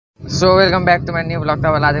So welcome back to my new blog.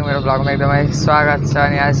 तपाईँलाई आज मेरो ब्लगमा एकदमै स्वागत छ।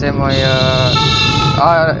 अनि आज चाहिँ म यो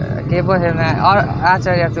के पो थिएन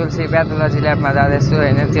आचार्य तुलसी प्याथोलोजी ल्याबमा जाँदैछु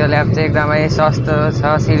होइन। त्यो ल्याब चाहिँ एकदमै सस्तो छ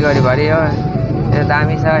सिलगढीभरि हो, त्यो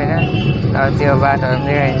दामी छ होइन। अब त्यो बाटोहरू पनि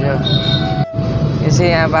देखाइन्छु। यो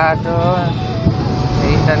चाहिँ यहाँ बाटो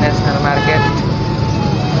इन्टरनेसनल मार्केट।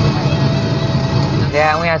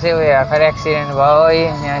 यहाँ चाहिँ उयो भर्खर एक्सिडेन्ट भयो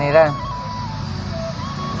यहाँनिर,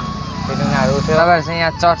 ढुङ्गाहरू उठ्यो। तपाईँहरू चाहिँ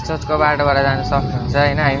यहाँ चर्चको बाटोबाट जानु सक्नुहुन्छ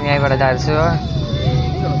होइन। हामी यहीँबाट जान्छु हो।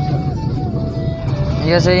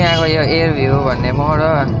 यो चाहिँ यहाँको यो एयर भ्यू भन्ने मोड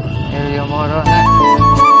हो, एयर भ्यू मोड हो।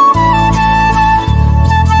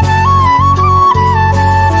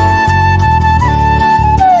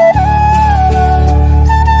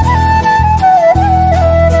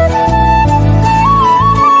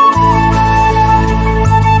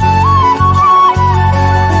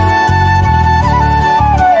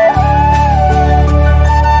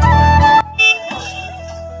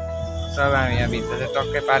 सब हामी यहाँ भित्र चाहिँ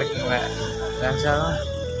टक्कै पार्किङमा जान्छ हो।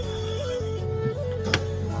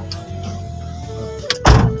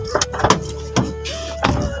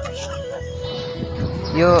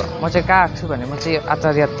 यो म चाहिँ कहाँ आएको छु भने म चाहिँ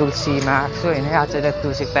आचार्य तुलसीमा आएको छु होइन। आचार्य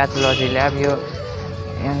तुलसी प्याथोलोजी ल्याब यो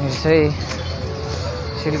यहाँनिर चाहिँ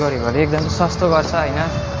सिलगढीभरि एकदम सस्तो गर्छ होइन।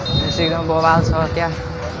 यो चाहिँ एकदम बवाल छ।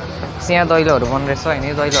 यहाँ दैलोहरू बन्द रहेछ होइन।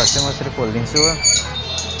 यो दैलोहरू चाहिँ म यसरी खोलिदिन्छु हो,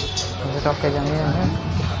 टक्कै जाने होइन।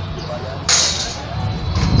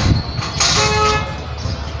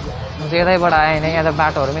 यतैबाट आएँ होइन। यहाँ त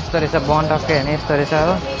बाटोहरू पनि यस्तो रहेछ बन्द टक्कै होइन, यस्तो रहेछ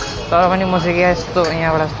हो। तर पनि म चाहिँ यस्तो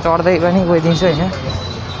यहाँबाट चढ्दै पनि गइदिन्छु होइन।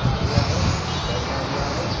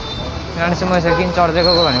 किनभने चाहिँ म यसरी किन चढ्दै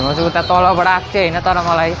गएको भने म चाहिँ उता तलबाट आएको थिएँ होइन। तर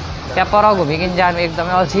मलाई त्यहाँ पर घुमिकन जानु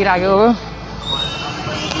एकदमै अल्छी लाग्यो हो।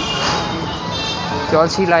 त्यो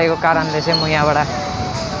अल्छी लागेको कारणले चाहिँ म यहाँबाट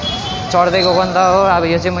चढ्दै गएको नि त हो। अब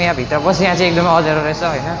यो चाहिँ म यहाँ भित्र बसेँ, यहाँ चाहिँ एकदमै अँध्यारो रहेछ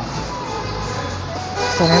होइन।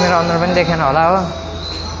 मेरो अनुहार पनि देखेन होला हो।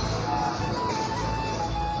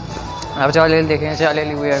 अब चाहिँ अलिअलि देखेँ चाहिँ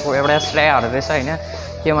अलिअलि उयोको एउटा स्ल्याहरू रहेछ होइन।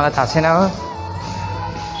 यो मलाई थाहा छैन हो।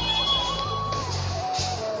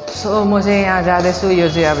 सो म चाहिँ यहाँ जाँदैछु। यो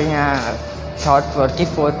चाहिँ अब यहाँ 3rd फ्लोर कि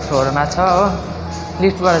 4th फ्लोरमा छ हो।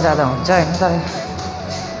 लिफ्टबाट जाँदा हुन्छ होइन। तर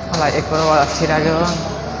मलाई एक प्रकार अल्छी लाग्यो हो।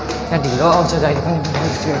 यहाँ ढिलो आउँछ जहिले पनि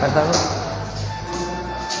लिफ्टले गर्दा हो।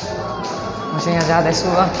 म चाहिँ यहाँ जाँदैछु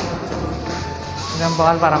हो, एकदम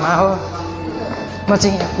बलपारामा हो। म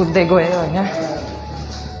चाहिँ यहाँ कुद्दै गएँ होइन।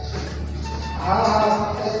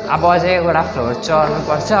 अब अझै एउटा फ्लोर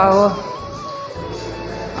चढ्नुपर्छ हो,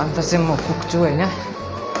 अन्त चाहिँ म पुग्छु होइन।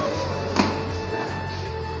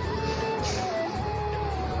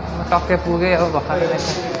 म टक्कै पुगेँ हो भर्खर।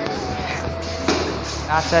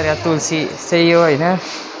 आचार्य तुलसी चाहिँ यो होइन।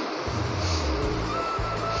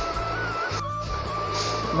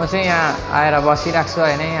 म चाहिँ यहाँ आएर बसिरहेको छु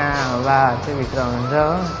होइन। यहाँ बाबाहरू चाहिँ भित्र हुनुहुन्छ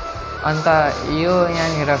हो। अन्त यो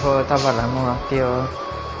यहाँनिरको तपाईँहरूलाई म त्यो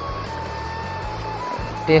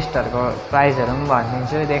टेस्टहरूको प्राइसहरू पनि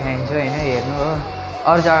भनिदिन्छु, देखाइदिन्छु होइन। हेर्नु हो।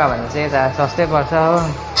 अरू जग्गा भन्दा चाहिँ यता सस्तै पर्छ हो।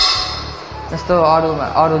 जस्तो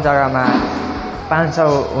अरू जग्गामा 500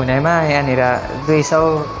 हुनेमा यहाँनिर 200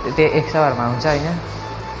 त्यो 100हरूमा हुन्छ होइन।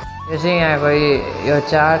 यो चाहिँ यहाँको यो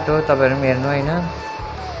चार्ट हो, तपाईँहरू पनि हेर्नु होइन।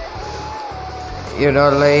 यो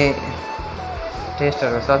डल्लै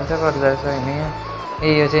टेस्टहरू सधैँ पर्दो रहेछ होइन।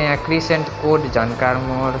 यो चाहिँ यहाँ क्रेसेन्ट कोड झन्कार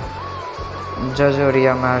मोड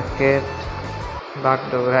जजोडिया मार्केट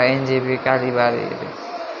बागडोग्रा NJP कालीबारी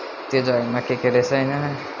त्यो जग्गामा के रहेछ होइन।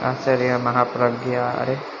 आचार्य महाप्रज्ञा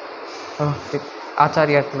अरे हो,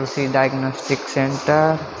 आचार्य तुलसी डायग्नोस्टिक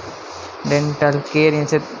सेन्टर डेन्टल केयर। यहाँ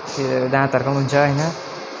चाहिँ दाँतहरूको पनि हुन्छ होइन।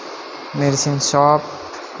 मेडिसिन सप,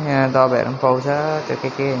 यहाँ दबाईहरू पनि पाउँछ त्यो के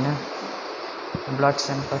होइन। ब्लड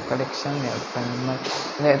सेम्पल कलेक्सन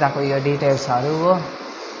हेल्पलाइन यताको यो डिटेल्सहरू हो।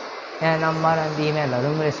 यहाँ नम्बर अन्त इमेलहरू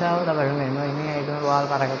पनि रहेछ हो। तपाईँहरू पनि हेर्नु होइन। यहाँ एकदमै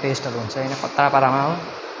वालपाराको टेस्टहरू हुन्छ होइन, खतरापारामा हो।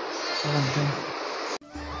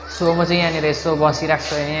 सो म चाहिँ यहाँनिर यसो बसिरहेको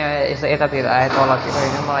छु होइन। यसो यतातिर आएँ तलतिर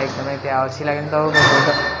होइन। मलाई एकदमै त्यहाँ अल्छी लाग्यो नि त हो।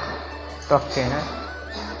 टक्कै होइन।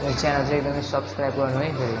 मेरो च्यानल चाहिँ एकदमै सब्सक्राइब गर्नु है।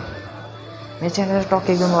 फेरि मेरो च्यानल चाहिँ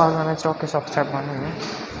टक्कै एकदम वालमा टक्कै सब्सक्राइब गर्नु होइन।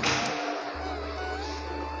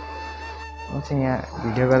 म चाहिँ यहाँ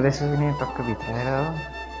भिडियो गर्दैछु नि टक्कै भित्र आएर हो।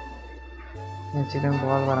 यहाँ चाहिँ एकदम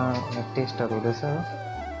बलबाट टेस्टहरू हुँदैछ हो।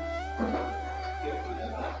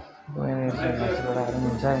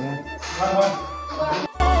 हुन्छ होइन।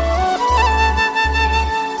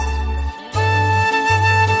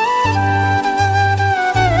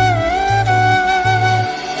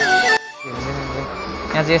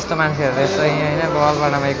 यहाँ चाहिँ यस्तो मान्छेहरू रहेछ यहाँ होइन।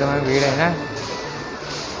 बलबाटामा एकदमै भिड होइन।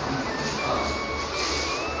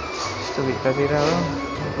 छु भित्रतिर हो।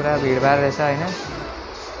 पुरा भिडभाड रहेछ होइन।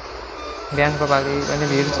 बिहानको पालि पनि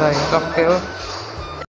भिड छ होइन टक्कै हो।